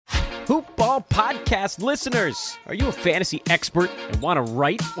Hoop Ball Podcast listeners. Are you a fantasy expert and want to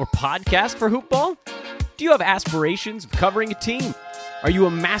write or podcast for Hoop Ball? Do you have aspirations of covering a team? Are you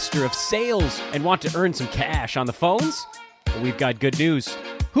a master of sales and want to earn some cash on the phones? Well, we've got good news.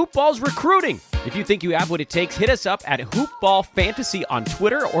 Hoop Ball's recruiting. If you think you have what it takes, hit us up at Hoop Ball Fantasy on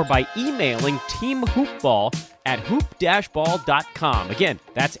Twitter or by emailing teamhoopball@hoop-ball.com. Again,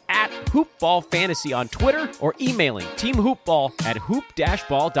 that's at Hoop Ball Fantasy on Twitter or emailing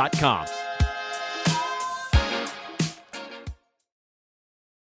teamhoopball@hoop-ball.com.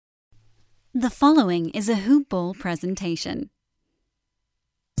 The following is a Hoop Ball presentation.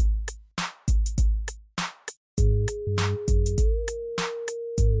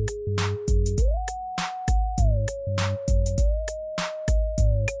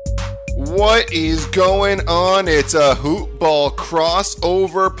 What is going on? It's a Hoop Ball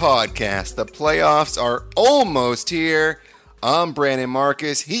crossover podcast. The playoffs are almost here. I'm Brandon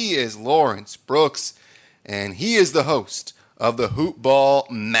Marcus. He is Lawrence Brooks, and he is the host of the Hoop Ball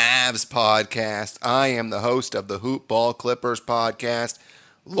Mavs podcast. I am the host of the Hoop Ball Clippers podcast.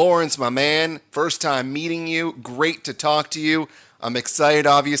 Lawrence, my man, first time meeting you. Great to talk to you. I'm excited,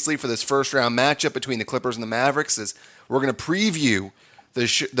 obviously, for this first round matchup between the Clippers and the Mavericks, as we're going to preview the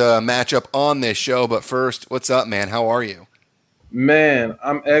matchup on this show. But first, what's up, man? How are you? Man,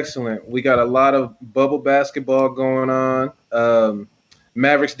 I'm excellent. We got a lot of bubble basketball going on.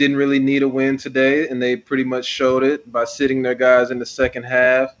 Mavericks didn't really need a win today, and they pretty much showed it by sitting their guys in the second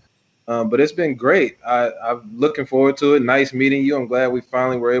half. But it's been great. I'm looking forward to it. Nice meeting you. I'm glad we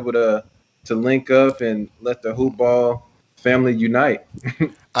finally were able to link up and let the Hoop Ball family unite.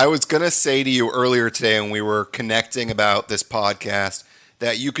 I was going to say to you earlier today when we were connecting about this podcast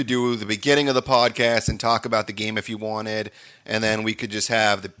that you could do the beginning of the podcast and talk about the game if you wanted, and then we could just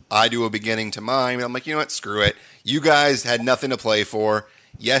have I do a beginning to mine. And I'm like, you know what, screw it. You guys had nothing to play for.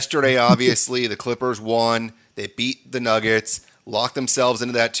 Yesterday, obviously, the Clippers won. They beat the Nuggets, locked themselves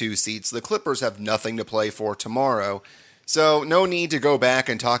into that 2 seed. So the Clippers have nothing to play for tomorrow. So no need to go back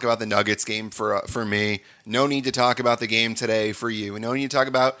and talk about the Nuggets game for me. No need to talk about the game today for you. No need to talk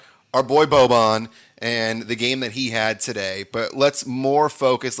about our boy Boban and the game that he had today. But let's more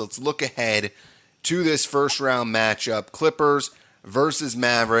focus. Let's look ahead to this first round matchup. Clippers versus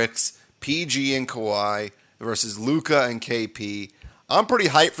Mavericks. PG and Kawhi versus Luka and KP. I'm pretty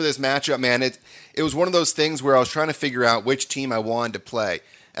hyped for this matchup, man. It was one of those things where I was trying to figure out which team I wanted to play.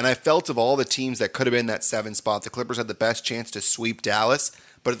 And I felt of all the teams that could have been that 7 spot, the Clippers had the best chance to sweep Dallas.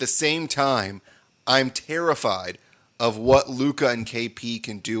 But at the same time, I'm terrified of what Luka and KP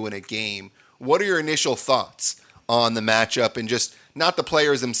can do in a game. What are your initial thoughts on the matchup and just not the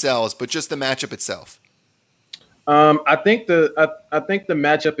players themselves, but just the matchup itself? I think the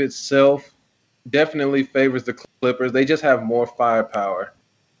matchup itself definitely favors the Clippers. They just have more firepower.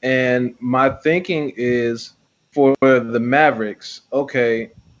 And my thinking is for the Mavericks, okay,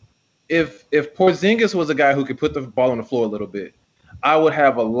 if Porzingis was a guy who could put the ball on the floor a little bit, I would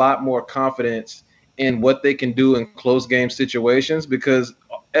have a lot more confidence in what they can do in close game situations, because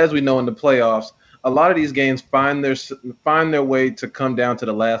as we know in the playoffs, a lot of these games find their way to come down to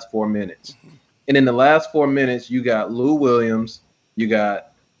the last 4 minutes. And in the last 4 minutes, you got Lou Williams, you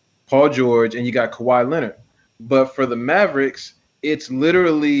got Paul George, and you got Kawhi Leonard. But for the Mavericks, it's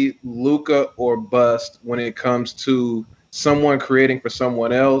literally Luka or bust when it comes to someone creating for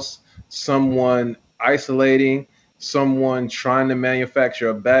someone else, someone isolating, someone trying to manufacture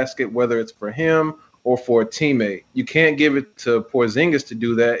a basket, whether it's for him or for a teammate. You can't give it to Porzingis to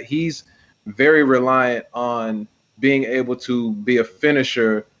do that. He's very reliant on being able to be a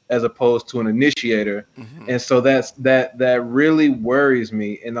finisher as opposed to an initiator. Mm-hmm. And so that really worries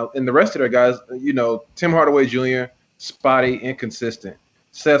me. And the rest of their guys, Tim Hardaway Jr., spotty, inconsistent.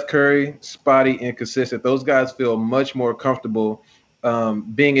 Seth Curry, spotty, inconsistent. Those guys feel much more comfortable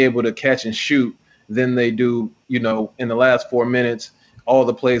being able to catch and shoot than they do, in the last 4 minutes, all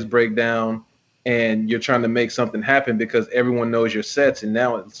the plays break down and you're trying to make something happen because everyone knows your sets. And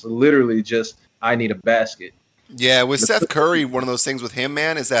now it's literally just, I need a basket. Yeah, with Seth Curry, one of those things with him,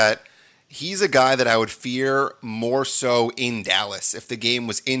 man, is that he's a guy that I would fear more so in Dallas. If the game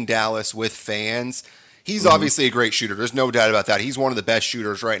was in Dallas with fans, he's obviously a great shooter. There's no doubt about that. He's one of the best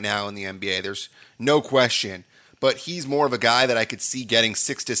shooters right now in the NBA. There's no question. But he's more of a guy that I could see getting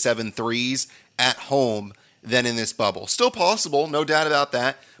 6 to 7 threes at home than in this bubble. Still possible, no doubt about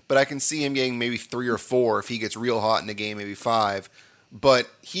that. But I can see him getting maybe 3 or 4 if he gets real hot in a game, maybe 5. But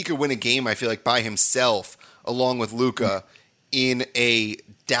he could win a game, I feel like, by himself, along with Luka, in a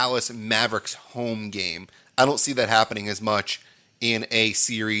Dallas Mavericks home game. I don't see that happening as much in a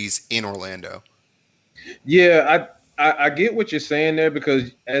series in Orlando. Yeah, I get what you're saying there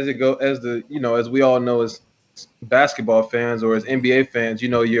because as we all know as basketball fans or as NBA fans,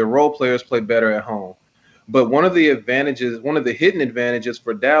 your role players play better at home. But one of the hidden advantages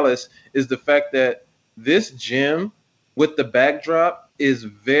for Dallas is the fact that this gym with the backdrop is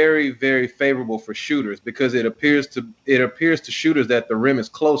very, very favorable for shooters because it appears to shooters that the rim is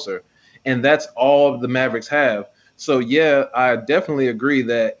closer, and that's all the Mavericks have. So yeah, I definitely agree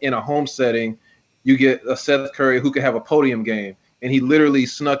that in a home setting, you get a Seth Curry who could have a podium game, and he literally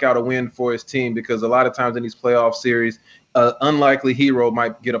snuck out a win for his team because a lot of times in these playoff series, an unlikely hero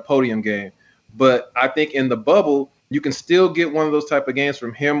might get a podium game. But I think in the bubble, you can still get one of those type of games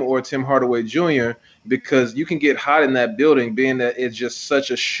from him or Tim Hardaway Jr. because you can get hot in that building, being that it's just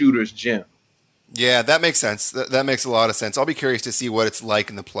such a shooter's gym. Yeah, that makes sense. That makes a lot of sense. I'll be curious to see what it's like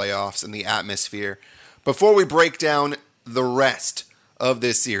in the playoffs and the atmosphere. Before we break down the rest of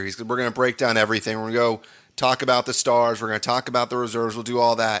this series, because we're going to break down everything. We're going to go talk about the stars. We're going to talk about the reserves. We'll do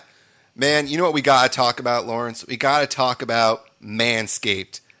all that. Man, you know what we got to talk about, Lawrence? We got to talk about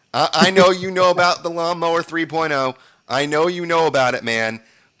Manscaped. I know you know about the Lawnmower 3.0. I know you know about it, man.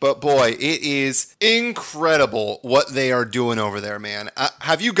 But boy, it is incredible what they are doing over there, man.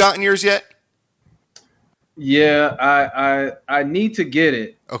 Have you gotten yours yet? Yeah, I need to get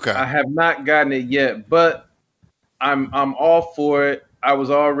it. Okay. I have not gotten it yet, but I'm all for it. I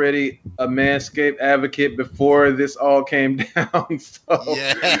was already a Manscaped advocate before this all came down.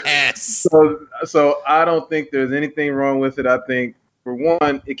 Yes. So I don't think there's anything wrong with it. I think for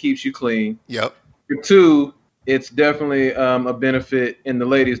one, it keeps you clean. Yep. For two, it's definitely a benefit in the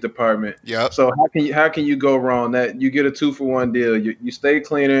ladies department. Yep. So how can you go wrong? That you get a 2-for-1 deal. You stay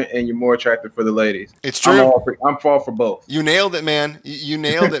cleaner and you're more attractive for the ladies. It's true. I'm all for both. You nailed it, man. You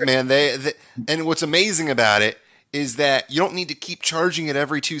nailed it, man. They and what's amazing about it is that you don't need to keep charging it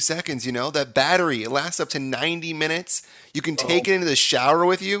every 2 seconds. That battery, it lasts up to 90 minutes. You can take it into the shower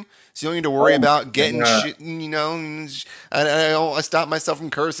with you, so you don't need to worry about getting shit. I stop myself from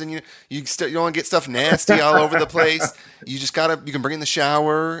cursing. You don't want to get stuff nasty all over the place. You can bring it in the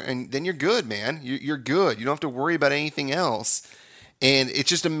shower, and then you're good, man. You're good. You don't have to worry about anything else. And it's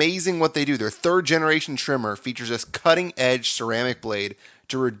just amazing what they do. Their 3rd-generation trimmer features this cutting-edge ceramic blade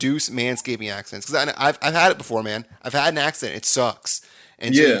to reduce manscaping accidents. Because I've had it before, man. I've had an accident. It sucks.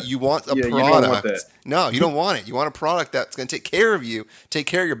 And so you want a product. You don't want that. No, you don't want it. You want a product that's going to take care of you, take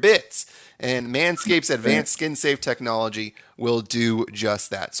care of your bits. And Manscaped's advanced skin-safe technology will do just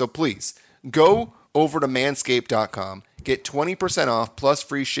that. So please, go over to manscaped.com. Get 20% off plus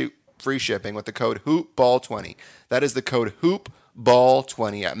free shipping with the code HoopBall20. That is the code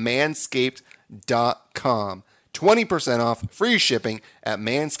HoopBall20 at manscaped.com. 20% off, free shipping at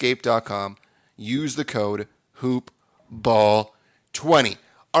manscaped.com. Use the code HoopBall20.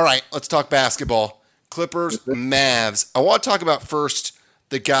 All right, let's talk basketball. Clippers, Mavs. I want to talk about first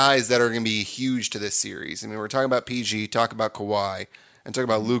the guys that are going to be huge to this series. I mean, we're talking about PG, talk about Kawhi, and talk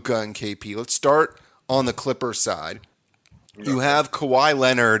about Luka and KP. Let's start on the Clippers side. You have Kawhi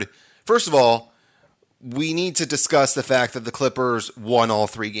Leonard. First of all, we need to discuss the fact that the Clippers won all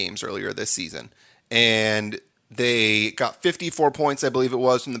 3 games earlier this season. And they got 54 points, I believe it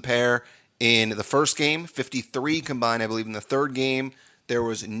was, from the pair in the first game, 53 combined, I believe, in the third game. There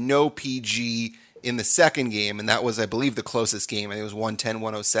was no PG in the second game, and that was, I believe, the closest game. I think it was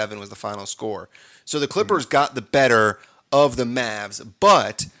 110-107 was the final score. So the Clippers got the better of the Mavs.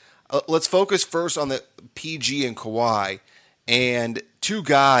 But let's focus first on the PG and Kawhi, and 2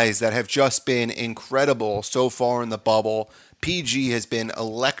 guys that have just been incredible so far in the bubble. PG has been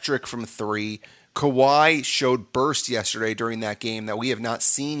electric from 3. Kawhi showed burst yesterday during that game that we have not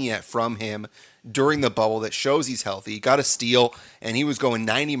seen yet from him during the bubble that shows he's healthy. He got a steal, and he was going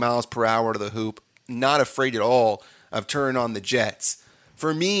 90 miles per hour to the hoop, not afraid at all of turning on the Jets.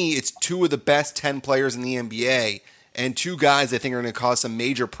 For me, it's 2 of the best 10 players in the NBA, and 2 guys I think are going to cause some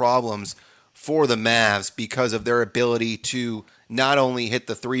major problems for the Mavs because of their ability to not only hit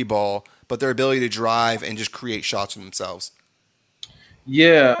the 3 ball, but their ability to drive and just create shots for themselves.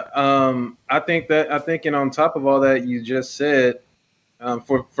 Yeah, I think and on top of all that you just said,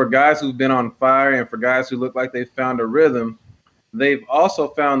 for guys who've been on fire and for guys who look like they found a rhythm, they've also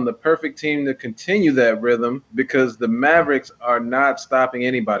found the perfect team to continue that rhythm because the Mavericks are not stopping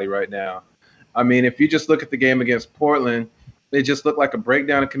anybody right now. I mean, if you just look at the game against Portland, it just looked like a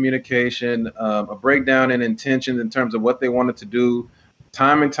breakdown in communication, a breakdown in intentions in terms of what they wanted to do,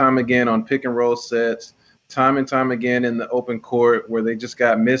 time and time again on pick and roll sets. Time and time again in the open court where they just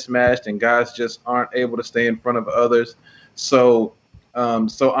got mismatched and guys just aren't able to stay in front of others. So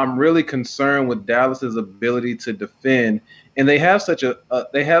I'm really concerned with Dallas's ability to defend, and they have such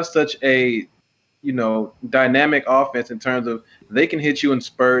a dynamic offense in terms of they can hit you in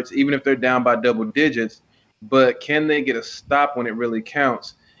spurts, even if they're down by double digits, but can they get a stop when it really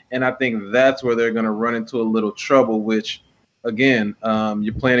counts? And I think that's where they're going to run into a little trouble, which, again,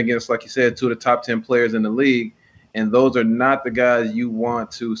 you're playing against, like you said, two of the top 10 players in the league, and those are not the guys you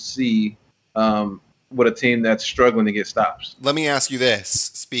want to see with a team that's struggling to get stops. Let me ask you this.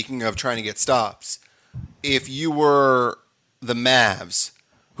 Speaking of trying to get stops, if you were the Mavs,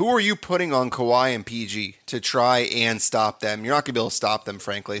 who are you putting on Kawhi and PG to try and stop them? You're not going to be able to stop them,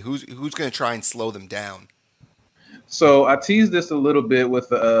 frankly. Who's going to try and slow them down? So I teased this a little bit with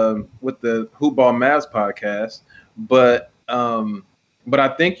the Hoop Ball Mavs podcast, but I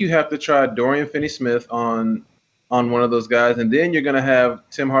think you have to try Dorian Finney-Smith on one of those guys, and then you're going to have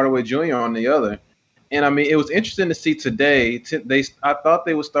Tim Hardaway Jr. on the other. And I mean, it was interesting to see today. I thought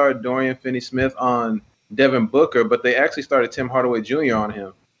they would start Dorian Finney-Smith on Devin Booker, but they actually started Tim Hardaway Jr. on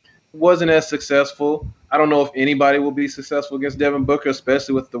him. Wasn't as successful. I don't know if anybody will be successful against Devin Booker,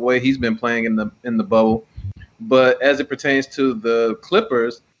 especially with the way he's been playing in the bubble. But as it pertains to the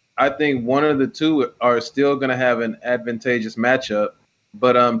Clippers, I think one of the two are still going to have an advantageous matchup.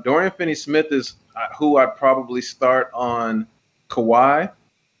 But Dorian Finney-Smith is who I'd probably start on Kawhi,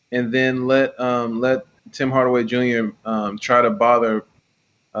 and then let Tim Hardaway Jr. Try to bother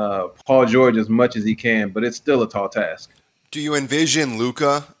Paul George as much as he can. But it's still a tall task. Do you envision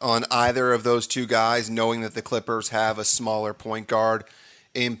Luka on either of those two guys, knowing that the Clippers have a smaller point guard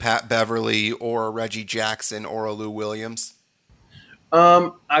in Pat Beverly or a Reggie Jackson or a Lou Williams?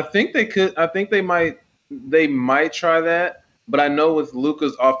 I think they could. I think they might try that. But I know with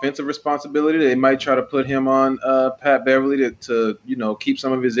Luka's offensive responsibility, they might try to put him on Pat Beverly to keep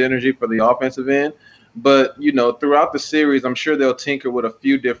some of his energy for the offensive end. But throughout the series, I'm sure they'll tinker with a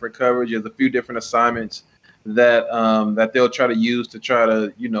few different coverages, a few different assignments that they'll try to use to try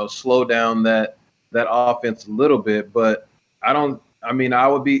to slow down that offense a little bit. But I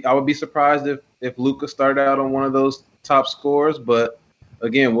would be surprised if Luka started out on one of those top scorers. But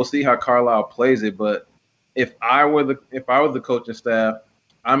again, we'll see how Carlisle plays it. But if I were the coaching staff,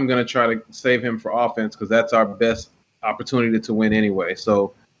 I'm gonna try to save him for offense because that's our best opportunity to win anyway.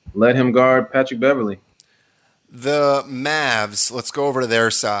 So let him guard Patrick Beverly. The Mavs, let's go over to their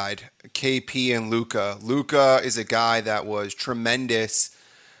side. KP and Luka. Luka is a guy that was tremendous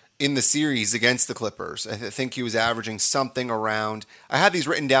in the series against the Clippers. I think he was averaging something around, I had these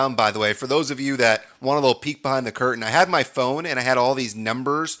written down, by the way, for those of you that want a little peek behind the curtain. I had my phone and I had all these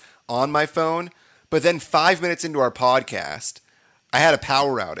numbers on my phone, but then 5 minutes into our podcast, I had a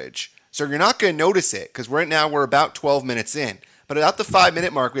power outage. So you're not going to notice it because right now we're about 12 minutes in. But at the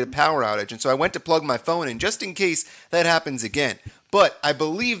 5-minute mark, we had a power outage. And so I went to plug my phone in just in case that happens again. But I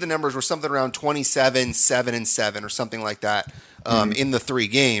believe the numbers were something around 27, 7, and 7 or something like that in the 3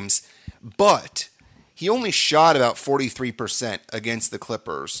 games. But he only shot about 43% against the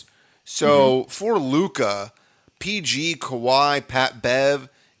Clippers. So for Luka, PG, Kawhi, Pat Bev,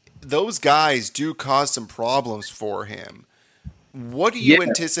 those guys do cause some problems for him. What do you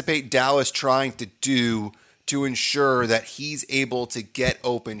anticipate Dallas trying to do to ensure that he's able to get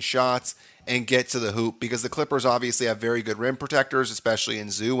open shots and get to the hoop? Because the Clippers obviously have very good rim protectors, especially in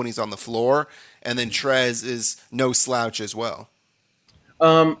Zoo when he's on the floor. And then Trez is no slouch as well.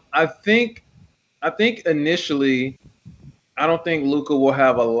 I think initially, I don't think Luka will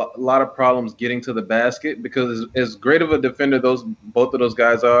have a lot of problems getting to the basket because as great of a defender both of those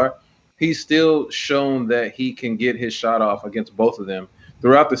guys are, he's still shown that he can get his shot off against both of them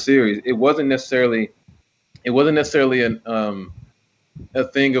throughout the series. It wasn't necessarily a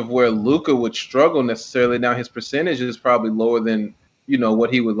thing of where Luka would struggle necessarily. Now his percentage is probably lower than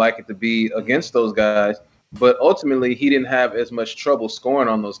what he would like it to be against those guys, but ultimately he didn't have as much trouble scoring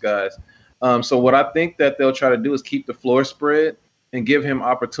on those guys. So what I think that they'll try to do is keep the floor spread and give him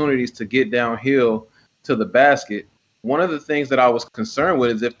opportunities to get downhill to the basket. One of the things that I was concerned with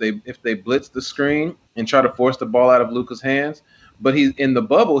is if they blitz the screen and try to force the ball out of Luka's hands. But he's in the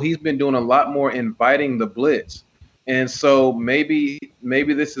bubble. He's been doing a lot more inviting the blitz. And so maybe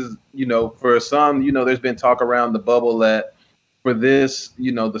this is, for some, there's been talk around the bubble that for this,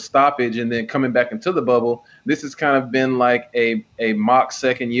 the stoppage and then coming back into the bubble, this has kind of been like a mock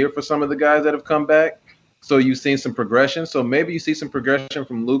second year for some of the guys that have come back. So you've seen some progression. So maybe you see some progression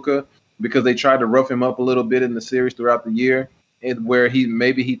from Luka because they tried to rough him up a little bit in the series throughout the year, and where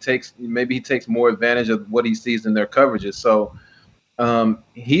he takes more advantage of what he sees in their coverages. So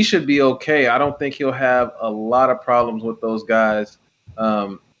he should be okay. I don't think he'll have a lot of problems with those guys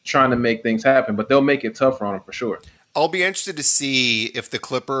trying to make things happen, but they'll make it tougher on him for sure. I'll be interested to see if the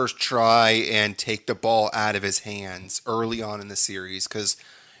Clippers try and take the ball out of his hands early on in the series because,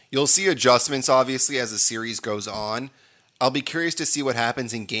 You'll see adjustments, obviously, as the series goes on. I'll be curious to see what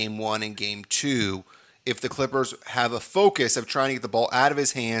happens in Game 1 and Game 2 if the Clippers have a focus of trying to get the ball out of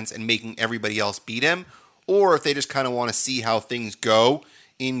his hands and making everybody else beat him, or if they just kind of want to see how things go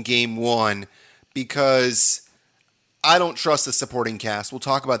in Game 1, because I don't trust the supporting cast. We'll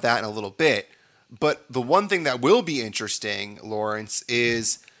talk about that in a little bit. But the one thing that will be interesting, Lawrence,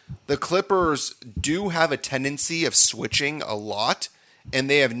 is the Clippers do have a tendency of switching a lot, and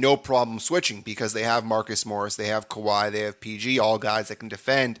they have no problem switching because they have Marcus Morris, they have Kawhi, they have PG, all guys that can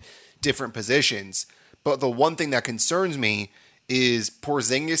defend different positions. But the one thing that concerns me is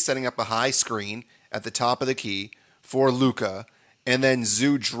Porzingis setting up a high screen at the top of the key for Luka, and then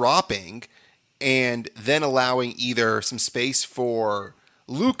Zoo dropping, and then allowing either some space for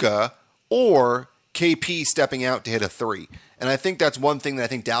Luka or KP stepping out to hit a three. And I think that's one thing that I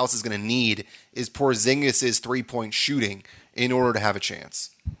think Dallas is going to need is Porzingis' three-point shooting in order to have a chance.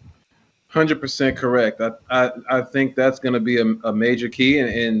 100% correct. I think that's going to be a major key.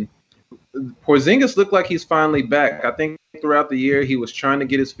 And Porzingis looked like he's finally back. I think throughout the year he was trying to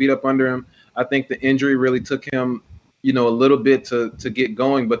get his feet up under him. I think the injury really took him, a little bit to get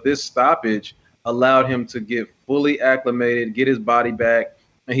going. But this stoppage allowed him to get fully acclimated, get his body back.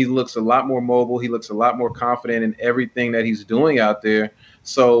 And he looks a lot more mobile. He looks a lot more confident in everything that he's doing out there.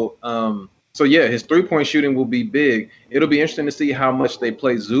 So yeah, his three-point shooting will be big. It'll be interesting to see how much they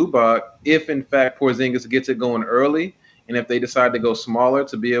play Zubac if, in fact, Porzingis gets it going early and if they decide to go smaller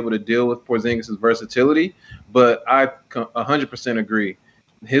to be able to deal with Porzingis' versatility. But I 100% agree.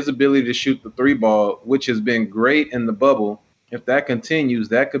 His ability to shoot the three ball, which has been great in the bubble, if that continues,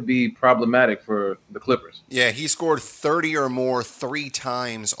 that could be problematic for the Clippers. Yeah, he scored 30 or more 3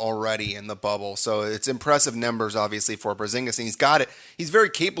 times already in the bubble. So it's impressive numbers, obviously, for Porzingis. And he's got it. He's very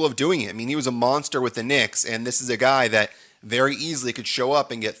capable of doing it. I mean, he was a monster with the Knicks, and this is a guy that very easily could show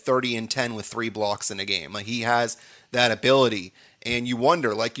up and get 30 and 10 with 3 blocks in a game. Like, he has that ability. And you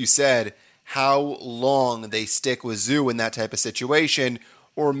wonder, like you said, how long they stick with Zoo in that type of situation,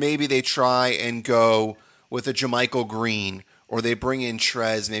 or maybe they try and go with a JaMychal Green, or they bring in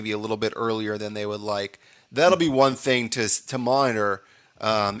Trez maybe a little bit earlier than they would like. That'll be one thing to monitor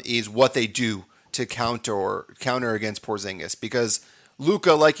is what they do to counter against Porzingis. Because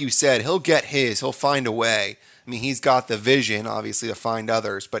Luka, like you said, he'll get his. He'll find a way. I mean, he's got the vision, obviously, to find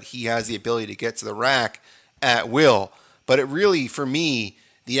others, but he has the ability to get to the rack at will. But it really, for me,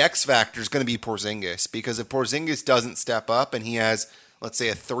 the X factor is going to be Porzingis. Because if Porzingis doesn't step up and he has, let's say,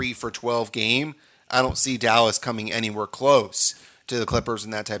 a 3 for 12 game, I don't see Dallas coming anywhere close to the Clippers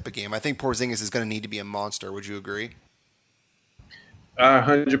in that type of game. I think Porzingis is going to need to be a monster. Would you agree? I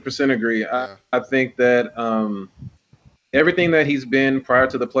 100% agree. Yeah. I think that everything that he's been prior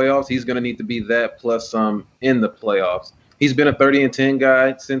to the playoffs, he's going to need to be that plus some in the playoffs. He's been a 30 and 10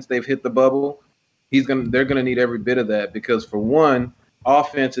 guy since they've hit the bubble. They're going to need every bit of that because, for one,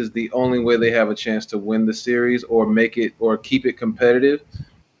 offense is the only way they have a chance to win the series or make it or keep it competitive.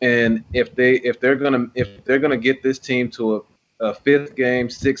 And if they're gonna get this team to a 5th game,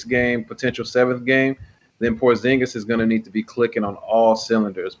 6th game, potential 7th game, then Porzingis is gonna need to be clicking on all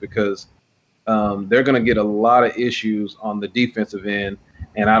cylinders because they're gonna get a lot of issues on the defensive end,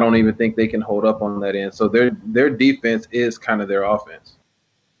 and I don't even think they can hold up on that end. So their defense is kind of their offense.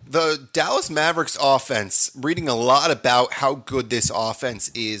 The Dallas Mavericks offense, reading a lot about how good this offense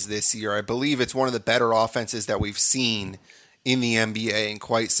is this year. I believe it's one of the better offenses that we've seen in the NBA in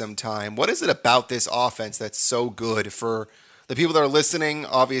quite some time. What is it about this offense that's so good for the people that are listening?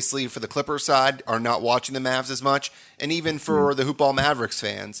 Obviously, for the Clippers side, are not watching the Mavs as much, and even for the Hoopball Mavericks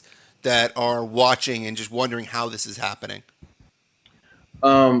fans that are watching and just wondering how this is happening.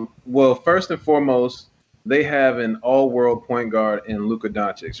 Well, first and foremost, they have an all-world point guard in Luka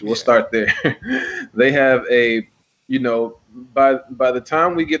Doncic. We'll start there. They have by the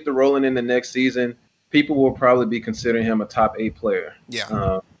time we get to rolling in the next season, people will probably be considering him a top 8 player.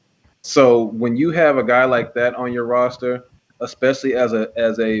 Yeah. So when you have a guy like that on your roster, especially as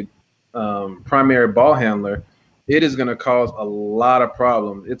a primary ball handler, it is going to cause a lot of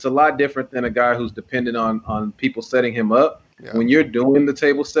problems. It's a lot different than a guy who's dependent on people setting him up. Yeah. When you're doing the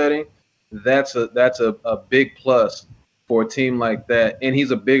table setting, that's a big plus for a team like that. And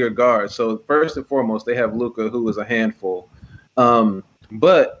he's a bigger guard. So first and foremost, they have Luka, who is a handful.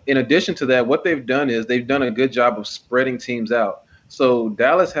 But in addition to that, what they've done is they've done a good job of spreading teams out. So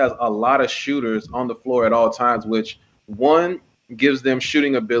Dallas has a lot of shooters on the floor at all times, which one gives them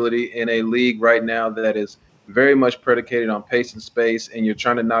shooting ability in a league right now that is very much predicated on pace and space, and you're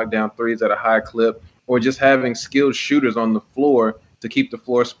trying to knock down threes at a high clip, or just having skilled shooters on the floor to keep the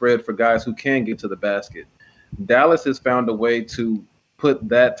floor spread for guys who can get to the basket. Dallas has found a way to put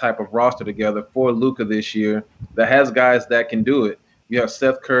that type of roster together for Luka this year that has guys that can do it. You have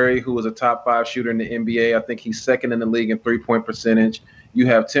Seth Curry, who was a top 5 shooter in the NBA. I think he's second in the league in 3-point percentage. You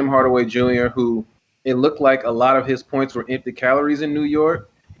have Tim Hardaway Jr., who it looked like a lot of his points were empty calories in New York.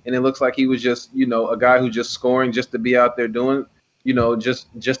 And it looks like he was just, a guy who just scoring just to be out there doing,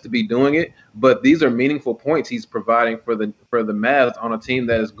 just to be doing it. But these are meaningful points he's providing for the Mavs on a team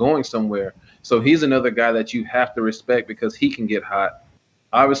that is going somewhere. So he's another guy that you have to respect because he can get hot.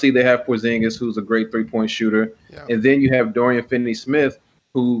 Obviously, they have Porzingis, who's a great 3-point shooter. Yeah. And then you have Dorian Finney-Smith,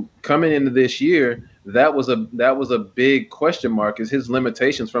 who coming into this year, that was a big question mark, is his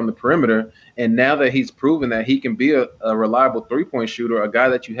limitations from the perimeter. And now that he's proven that he can be a reliable 3-point shooter, a guy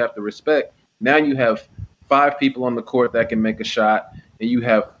that you have to respect, now you have 5 people on the court that can make a shot, and you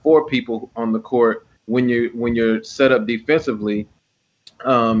have 4 people on the court when you're set up defensively.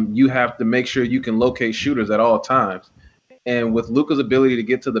 You have to make sure you can locate shooters at all times. And with Luka's ability to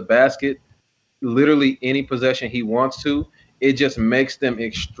get to the basket, literally any possession he wants to, it just makes them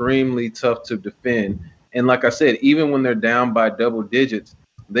extremely tough to defend. And like I said, even when they're down by double digits,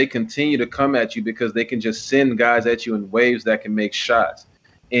 they continue to come at you because they can just send guys at you in waves that can make shots.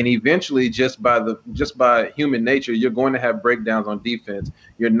 And eventually, just by human nature, you're going to have breakdowns on defense.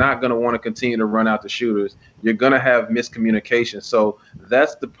 You're not going to want to continue to run out the shooters. You're going to have miscommunication. So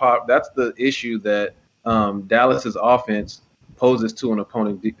that's the issue that Dallas's offense poses to an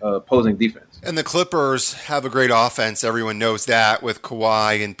opposing defense. And the Clippers have a great offense. Everyone knows that, with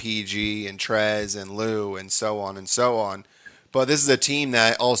Kawhi and PG and Trez and Lou and so on and so on. But this is a team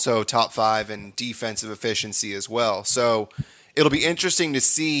that also top 5 in defensive efficiency as well. So it'll be interesting to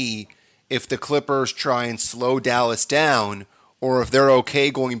see if the Clippers try and slow Dallas down or if they're okay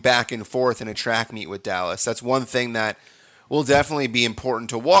going back and forth in a track meet with Dallas. That's one thing that will definitely be important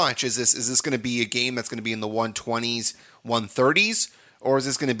to watch. Is this going to be a game that's going to be in the 120s, 130s, or is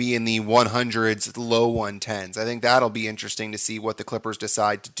this going to be in the 100s, low 110s? I think that'll be interesting to see what the Clippers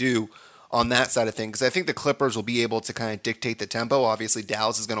decide to do on that side of things, because I think the Clippers will be able to kind of dictate the tempo. Obviously,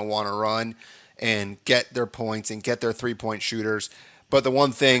 Dallas is going to want to run and get their points and get their 3-point shooters. But the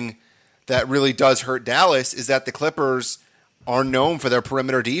one thing that really does hurt Dallas is that the Clippers are known for their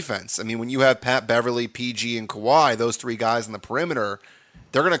perimeter defense. I mean, when you have Pat Beverly, PG, and Kawhi, those 3 guys on the perimeter,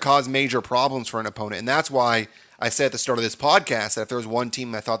 they're going to cause major problems for an opponent. And that's why I said at the start of this podcast that if there was one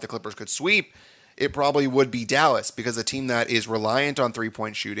team I thought the Clippers could sweep, it probably would be Dallas, because a team that is reliant on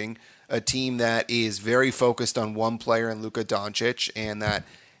 3-point shooting, a team that is very focused on one player in Luka Doncic, and that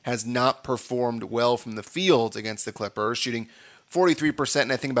has not performed well from the field against the Clippers, shooting 43%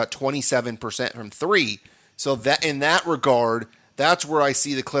 and I think about 27% from 3. So that in that regard, that's where I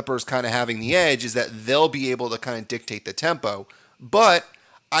see the Clippers kind of having the edge, is that they'll be able to kind of dictate the tempo. But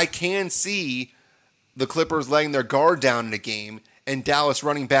I can see the Clippers letting their guard down in a game and Dallas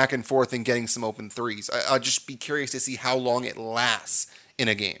running back and forth and getting some open threes. I'll just be curious to see how long it lasts in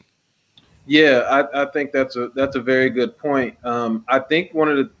a game. Yeah, I think that's a very good point. I think one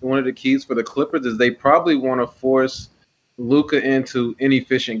of the keys for the Clippers is they probably want to force Luka into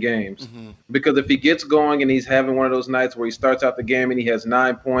inefficient games, because if he gets going and he's having one of those nights where he starts out the game and he has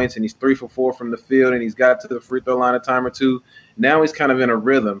 9 points and he's 3 for 4 from the field and he's got to the free throw line a time or two, now he's kind of in a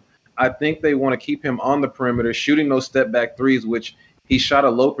rhythm. I think they want to keep him on the perimeter, shooting those step back threes, which he shot a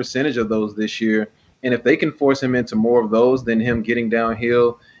low percentage of those this year. And if they can force him into more of those than him getting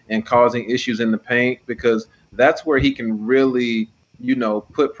downhill and causing issues in the paint, because that's where he can really,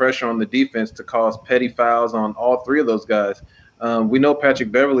 put pressure on the defense to cause petty fouls on all 3 of those guys. We know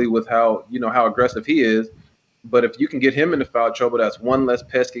Patrick Beverly with how aggressive he is, but if you can get him into foul trouble, that's one less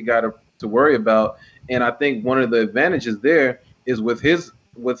pesky guy to worry about. And I think one of the advantages there is with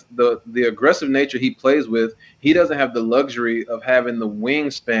the aggressive nature he plays with, he doesn't have the luxury of having the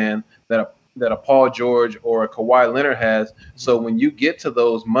wingspan that a Paul George or a Kawhi Leonard has. So when you get to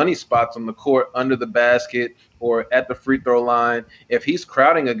those money spots on the court, under the basket or at the free throw line, if he's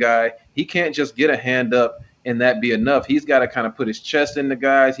crowding a guy, he can't just get a hand up and that be enough. He's got to kind of put his chest in the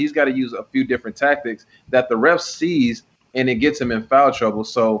guys. He's got to use a few different tactics that the ref sees, and it gets him in foul trouble.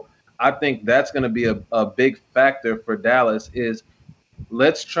 So I think that's going to be a big factor for Dallas, is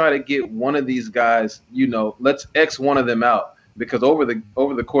let's try to get one of these guys, let's X one of them out. Because over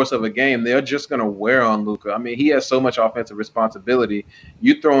the course of a game, they're just going to wear on Luka. I mean, he has so much offensive responsibility.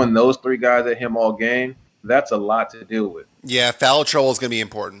 You throwing those 3 guys at him all game, that's a lot to deal with. Yeah, foul trouble is going to be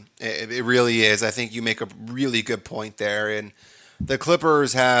important. It really is. I think you make a really good point there. And the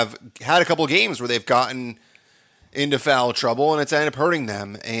Clippers have had a couple games where they've gotten into foul trouble, and it's ended up hurting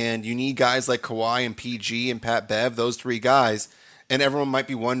them. And you need guys like Kawhi and PG and Pat Bev, those 3 guys. And everyone might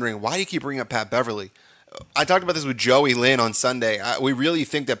be wondering, why do you keep bringing up Pat Beverly? I talked about this with Joey Lynn on Sunday. We really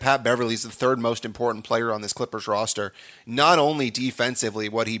think that Pat Beverly is the third most important player on this Clippers roster. Not only defensively,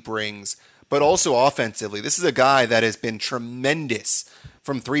 what he brings, but also offensively. This is a guy that has been tremendous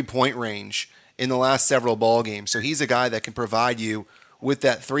from three-point range in the last several ball games. So he's a guy that can provide you with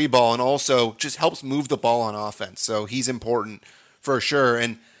that three ball and also just helps move the ball on offense. So he's important for sure.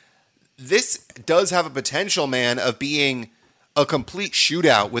 And this does have a potential, man, of being a complete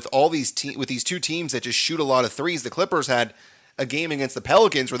shootout with all these with these two teams that just shoot a lot of threes. The Clippers had a game against the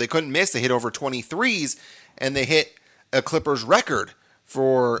Pelicans where they couldn't miss. They hit over 20 threes, and they hit a Clippers record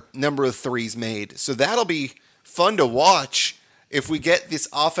for number of threes made. So that'll be fun to watch if we get this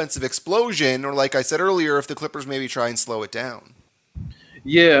offensive explosion, or like I said earlier, if the Clippers maybe try and slow it down.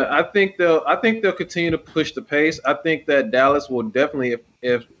 Yeah, I think they'll continue to push the pace. I think that Dallas will definitely,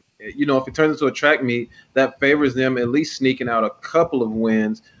 if it turns into a track meet, that favors them at least sneaking out a couple of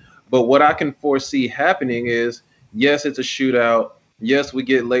wins. But what I can foresee happening is, yes, it's a shootout. Yes, we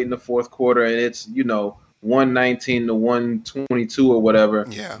get late in the fourth quarter and it's 119 to 122 or whatever.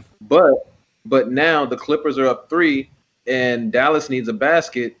 Yeah. But now the Clippers are up 3 and Dallas needs a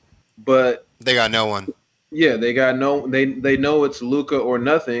basket, but they got no one. Yeah, they got no. They know it's Luka or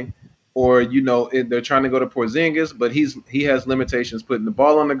nothing, or they're trying to go to Porzingis, but he has limitations putting the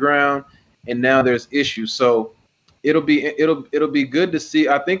ball on the ground, and now there's issues. So it'll be good to see.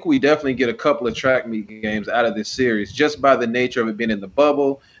 I think we definitely get a couple of track meet games out of this series just by the nature of it being in the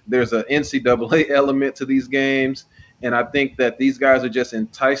bubble. There's an NCAA element to these games, and I think that these guys are just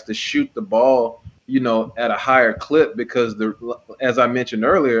enticed to shoot the ball, at a higher clip because as I mentioned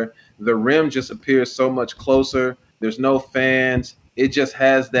earlier, the rim just appears so much closer. There's no fans. It just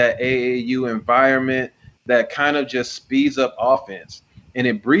has that AAU environment that kind of just speeds up offense, and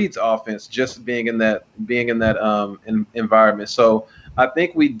it breeds offense just being in that environment. So I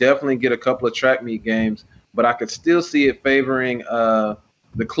think we definitely get a couple of track meet games, but I could still see it favoring the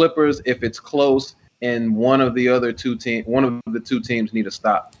Clippers if it's close and one of the two teams need to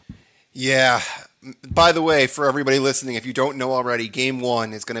stop. Yeah. By the way, for everybody listening, if you don't know already, Game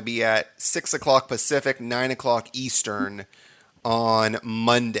 1 is going to be at 6 o'clock Pacific, 9 o'clock Eastern on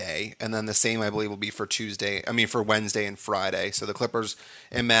Monday. And then the same, I believe, will be for Wednesday and Friday. So the Clippers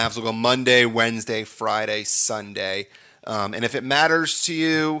and Mavs will go Monday, Wednesday, Friday, Sunday. And if it matters to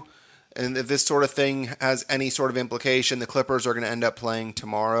you, and if this sort of thing has any sort of implication, the Clippers are going to end up playing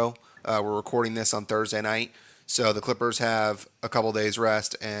tomorrow. We're recording this on Thursday night. So the Clippers have a couple days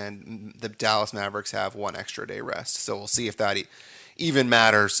rest, and the Dallas Mavericks have one extra day rest. So we'll see if that even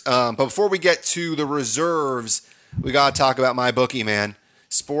matters. But before we get to the reserves, we got to talk about my bookie, man.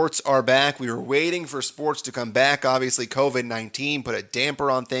 Sports are back. We were waiting for sports to come back. Obviously, COVID-19 put a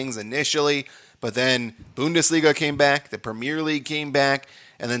damper on things initially, but then Bundesliga came back, the Premier League came back,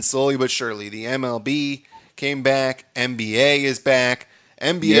 and then slowly but surely the MLB came back, NBA is back,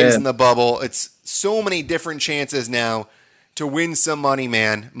 NBA is in the bubble. It's so many different chances now to win some money,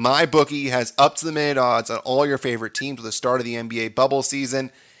 man. My bookie has up to the minute odds on all your favorite teams at the start of the NBA bubble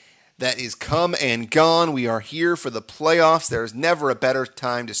season. That is come and gone. We are here for the playoffs. There's never a better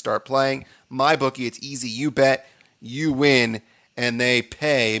time to start playing. My bookie, it's easy. You bet, you win, and they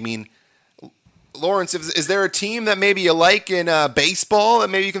pay. I mean, Lawrence, is there a team that maybe you like in baseball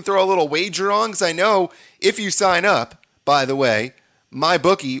that maybe you can throw a little wager on? Because I know if you sign up, by the way, my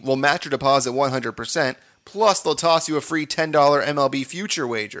bookie will match your deposit 100%, plus they'll toss you a free $10 MLB future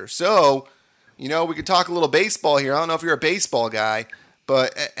wager. So, we could talk a little baseball here. I don't know if you're a baseball guy,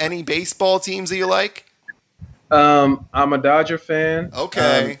 but any baseball teams that you like? I'm a Dodger fan.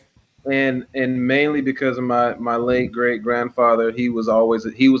 Okay. And mainly because of my late great grandfather, he was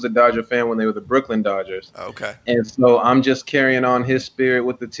a Dodger fan when they were the Brooklyn Dodgers. Okay. And so I'm just carrying on his spirit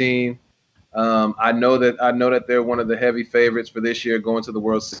with the team. I know that they're one of the heavy favorites for this year going to the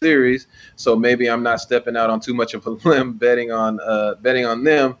World Series. So maybe I'm not stepping out on too much of a limb betting on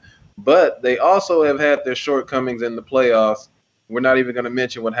them. But they also have had their shortcomings in the playoffs. We're not even going to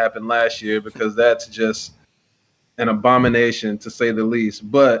mention what happened last year because that's just an abomination to say the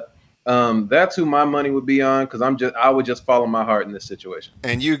least. But that's who my money would be on because I would just follow my heart in this situation.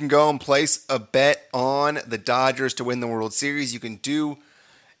 And you can go and place a bet on the Dodgers to win the World Series. You can do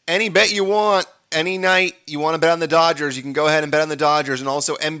any bet you want, any night you want to bet on the Dodgers, you can go ahead and bet on the Dodgers. And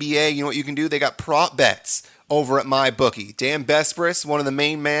also NBA, you know what you can do? They got prop bets over at MyBookie. Dan Bespris, one of the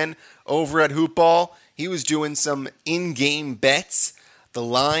main men over at Hoopball, he was doing some in-game bets. The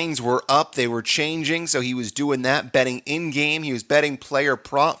lines were up, they were changing, so he was doing that, betting in-game. He was betting player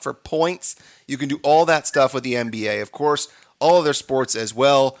prop for points. You can do all that stuff with the NBA. Of course, all other sports as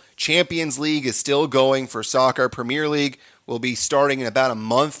well. Champions League is still going for soccer. Premier League will be starting in about a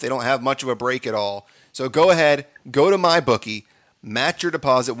month. They don't have much of a break at all. So go ahead, go to MyBookie, match your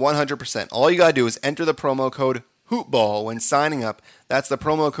deposit 100%. All you got to do is enter the promo code HoopBall when signing up. That's the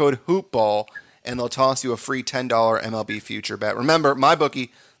promo code HoopBall, and they'll toss you a free $10 MLB future bet. Remember, MyBookie,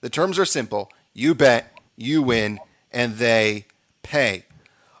 the terms are simple. You bet, you win, and they pay.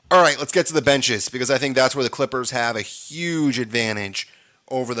 All right, let's get to the benches because I think that's where the Clippers have a huge advantage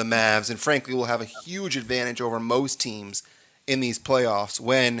over the Mavs, and frankly will have a huge advantage over most teams in these playoffs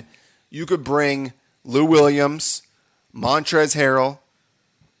when you could bring Lou Williams, Montrezl Harrell,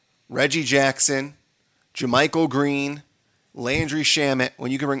 Reggie Jackson, JaMychal Green, Landry Shamet.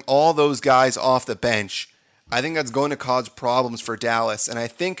 When you can bring all those guys off the bench, I think that's going to cause problems for Dallas. And I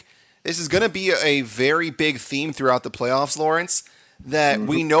think this is going to be a very big theme throughout the playoffs, Lawrence, that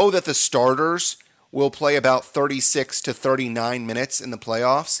we know that the starters will play about 36 to 39 minutes in the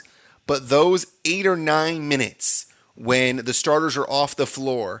playoffs, but those 8 or 9 minutes when the starters are off the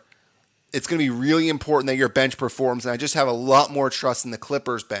floor, it's going to be really important that your bench performs, and I just have a lot more trust in the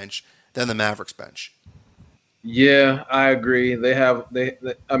Clippers bench than the Mavericks bench. Yeah, I agree.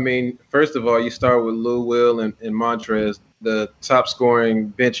 I mean, first of all, you start with Lou Will and Montrez, the top scoring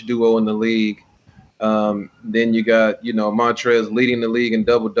bench duo in the league. Then you got, Montrez leading the league in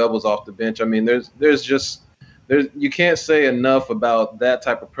double doubles off the bench. I mean, there's you can't say enough about that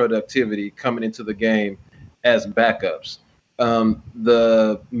type of productivity coming into the game as backups.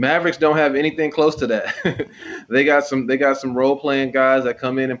 The Mavericks don't have anything close to that. They got some role playing guys that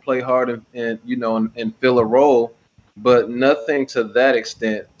come in and play hard and fill a role, but nothing to that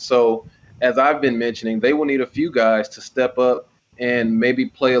extent. So as I've been mentioning, they will need a few guys to step up and maybe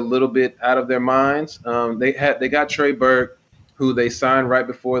play a little bit out of their minds. They got Trey Burke, who they signed right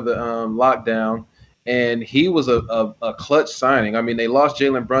before the lockdown, and he was a clutch signing. I mean, they lost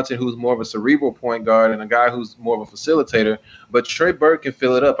Jalen Brunson, who's more of a cerebral point guard and a guy who's more of a facilitator, but Trey Burke can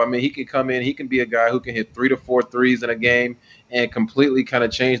fill it up. I mean, he can come in, he can be a guy who can hit 3 to 4 threes in a game and completely kind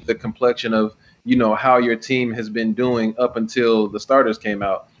of change the complexion of, how your team has been doing up until the starters came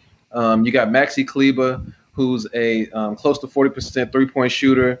out. You got Maxi Kleber, who's a close to 40% three-point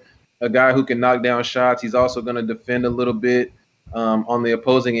shooter, a guy who can knock down shots. He's also going to defend a little bit on the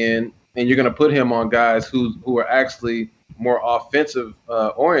opposing end. And you're going to put him on guys who are actually more offensive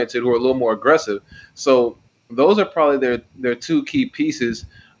oriented, who are a little more aggressive. So those are probably their two key pieces.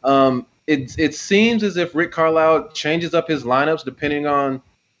 It seems as if Rick Carlisle changes up his lineups depending on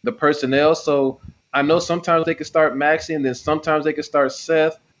the personnel. So I know sometimes they could start Maxey and then sometimes they could start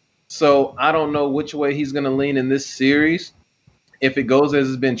Seth. So I don't know which way he's going to lean in this series. If it goes as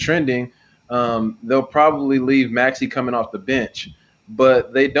it's been trending, they'll probably leave Maxey coming off the bench.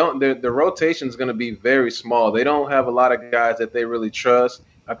 But they don't. The rotation is going to be very small. They don't have a lot of guys that they really trust.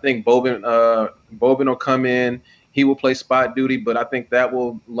 I think Boban will come in. He will play spot duty, but I think that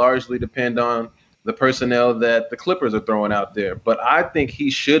will largely depend on the personnel that the Clippers are throwing out there. But I think he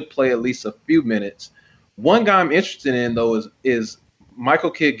should play at least a few minutes. One guy I'm interested in, though, is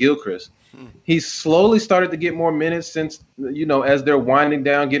Michael Kidd-Gilchrist. He's slowly started to get more minutes since, as they're winding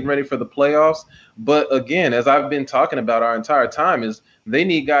down, getting ready for the playoffs. But again, as I've been talking about our entire time, is they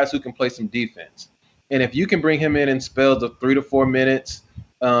need guys who can play some defense. And if you can bring him in spells of 3 to 4 minutes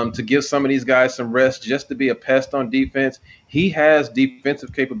to give some of these guys some rest just to be a pest on defense, he has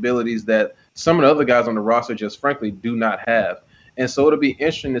defensive capabilities that some of the other guys on the roster just frankly do not have. And so it'll be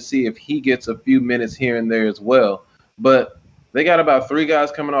interesting to see if he gets a few minutes here and there as well. But they got about 3 guys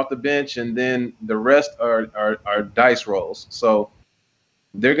coming off the bench, and then the rest are dice rolls. So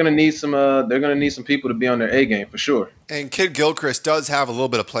they're gonna need some people to be on their A game for sure. And Kidd-Gilchrist does have a little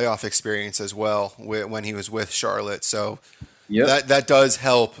bit of playoff experience as well when he was with Charlotte, so that does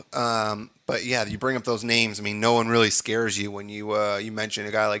help. But yeah, you bring up those names. I mean, no one really scares you when you mention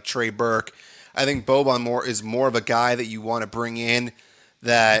a guy like Trey Burke. I think Boban is more of a guy that you want to bring in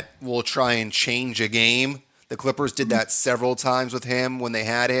that will try and change a game. The Clippers did that several times with him when they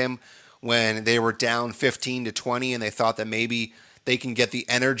had him, when they were down 15 to 20 and they thought that maybe they can get the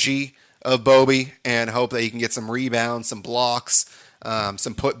energy of Bobby and hope that he can get some rebounds, some blocks,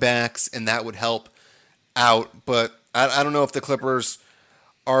 some putbacks, and that would help out. But I don't know if the Clippers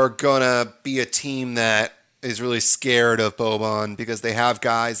are going to be a team that is really scared of Boban because they have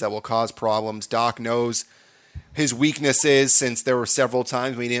guys that will cause problems. Doc knows his weaknesses since there were several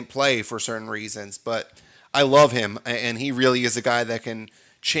times when he didn't play for certain reasons. But I love him, and he really is a guy that can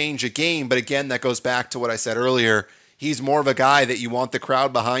change a game. But again, that goes back to what I said earlier. He's more of a guy that you want the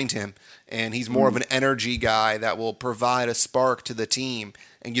crowd behind him, and he's more of an energy guy that will provide a spark to the team,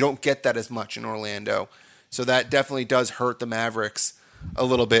 and you don't get that as much in Orlando. So that definitely does hurt the Mavericks a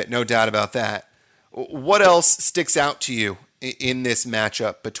little bit, no doubt about that. What else sticks out to you in this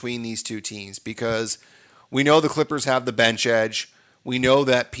matchup between these two teams? Because We know the Clippers have the bench edge. We know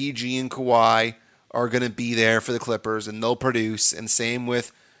that PG and Kawhi are going to be there for the Clippers, and they'll produce, and same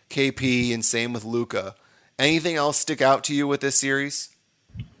with KP and same with Luka. Anything else stick out to you with this series?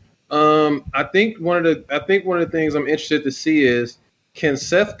 I think one of the things I'm interested to see is, can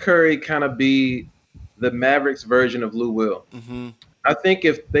Seth Curry kind of be the Mavericks version of Lou Will? Mm-hmm. I think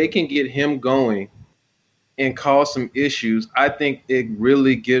if they can get him going and cause some issues, I think it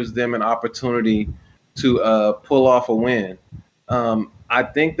really gives them an opportunity to pull off a win. I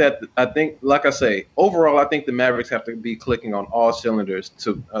think, like I say, overall, I think the Mavericks have to be clicking on all cylinders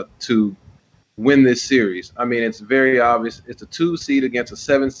to win this series. I mean, it's very obvious. It's a 2 seed against a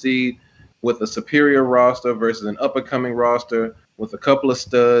 7 seed with a superior roster versus an up-and-coming roster with a couple of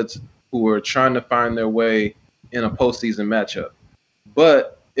studs who are trying to find their way in a postseason matchup.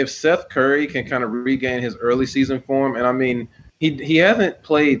 But if Seth Curry can kind of regain his early season form, and I mean, he hasn't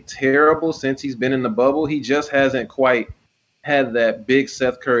played terrible since he's been in the bubble. He just hasn't quite had that big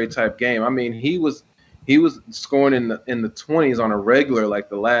Seth Curry type game. I mean, he was scoring in the 20s on a regular, like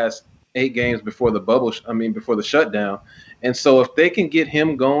the last 8 games before the bubble. Before the shutdown. And so if they can get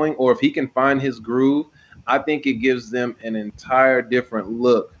him going, or if he can find his groove, I think it gives them an entire different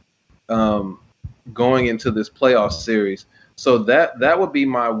look going into this playoff series. So that would be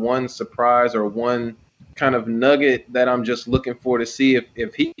my one surprise, or one kind of nugget that I'm just looking for to see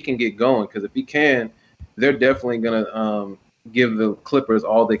if he can get going. Because if he can, they're definitely going to give the Clippers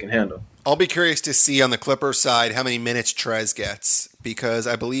all they can handle. I'll be curious to see on the Clippers side how many minutes Trez gets, because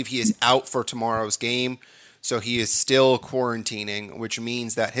I believe he is out for tomorrow's game. So he is still quarantining, which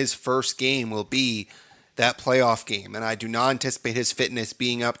means that his first game will be that playoff game. And I do not anticipate his fitness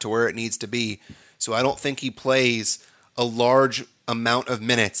being up to where it needs to be. So I don't think he plays a large amount of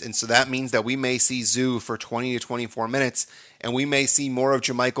minutes. And so that means that we may see Zoo for 20 to 24 minutes, and we may see more of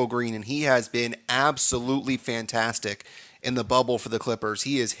JaMychal Green. And he has been absolutely fantastic in the bubble for the Clippers.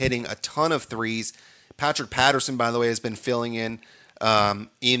 He is hitting a ton of threes. Patrick Patterson, by the way, has been filling in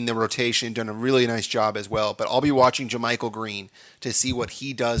the rotation, done a really nice job as well. But I'll be watching JaMychal Green to see what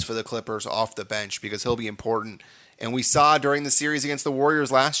he does for the Clippers off the bench, because he'll be important. And we saw during the series against the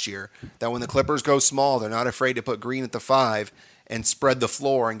Warriors last year that when the Clippers go small, they're not afraid to put Green at the 5 and spread the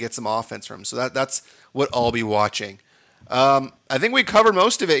floor and get some offense from him. So that's what I'll be watching. I think we covered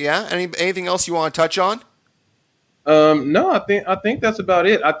most of it, yeah? Anything else you want to touch on? No, I think that's about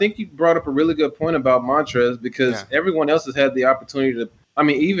it. I think you brought up a really good point about Montrez, because everyone else has had the opportunity to. I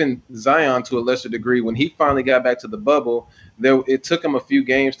mean, even Zion to a lesser degree, when he finally got back to the bubble, it took him a few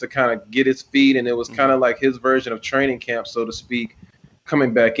games to kind of get his feet, and it was kind of like his version of training camp, so to speak,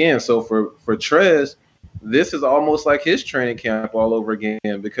 coming back in. So for Trez, this is almost like his training camp all over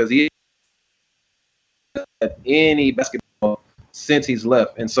again, because he hasn't had any basketball since he's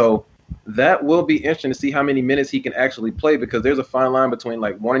left. And so that will be interesting to see how many minutes he can actually play, because there's a fine line between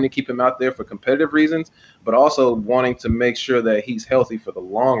like wanting to keep him out there for competitive reasons, but also wanting to make sure that he's healthy for the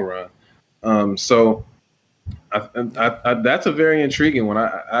long run. So that's a very intriguing one.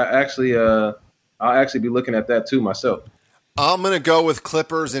 I'll actually be looking at that too myself. I'm going to go with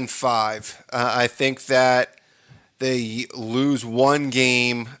Clippers in 5. I think that they lose one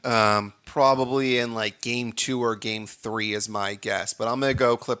game, probably in like game 2 or game 3 is my guess. But I'm going to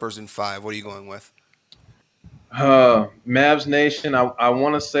go Clippers in 5. What are you going with? Mavs Nation, I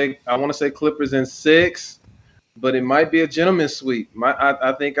want to say Clippers in 6, but it might be a gentleman's sweep.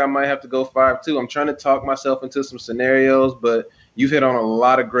 I think I might have to go 5 too. I'm trying to talk myself into some scenarios, but you've hit on a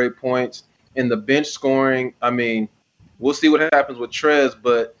lot of great points. In the bench scoring, I mean, we'll see what happens with Trez,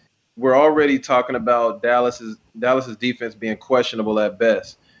 but we're already talking about Dallas's defense being questionable at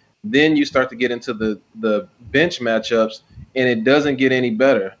best. Then you start to get into the bench matchups, and it doesn't get any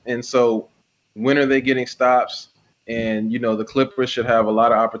better. And so when are they getting stops? And, the Clippers should have a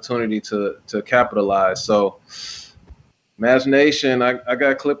lot of opportunity to capitalize. So, Mavs Nation, I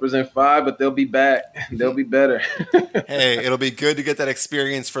got Clippers in 5, but they'll be back. They'll be better. Hey, it'll be good to get that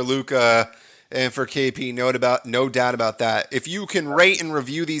experience for Luka and for KP. No doubt about that. If you can rate and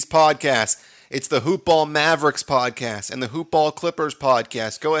review these podcasts, it's the Hoopball Mavericks podcast and the Hoopball Clippers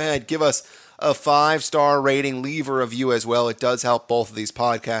podcast. Go ahead, give us a 5-star rating, leave a review as well. It does help both of these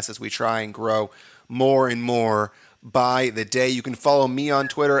podcasts as we try and grow more and more by the day. You can follow me on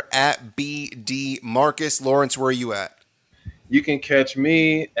Twitter at BDMarcus. Lawrence, where are you at? You can catch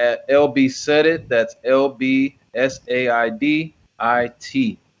me at LBSaidit. That's LBSaidit.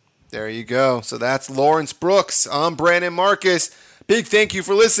 There you go. So that's Lawrence Brooks. I'm Brandon Marcus. Big thank you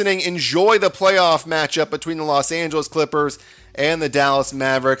for listening. Enjoy the playoff matchup between the Los Angeles Clippers and the Dallas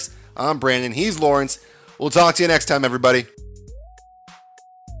Mavericks. I'm Brandon. He's Lawrence. We'll talk to you next time, everybody.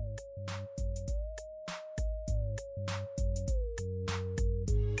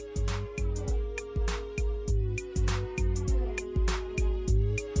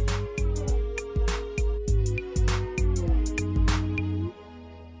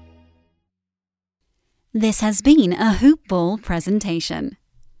 This has been a Hoop Ball presentation.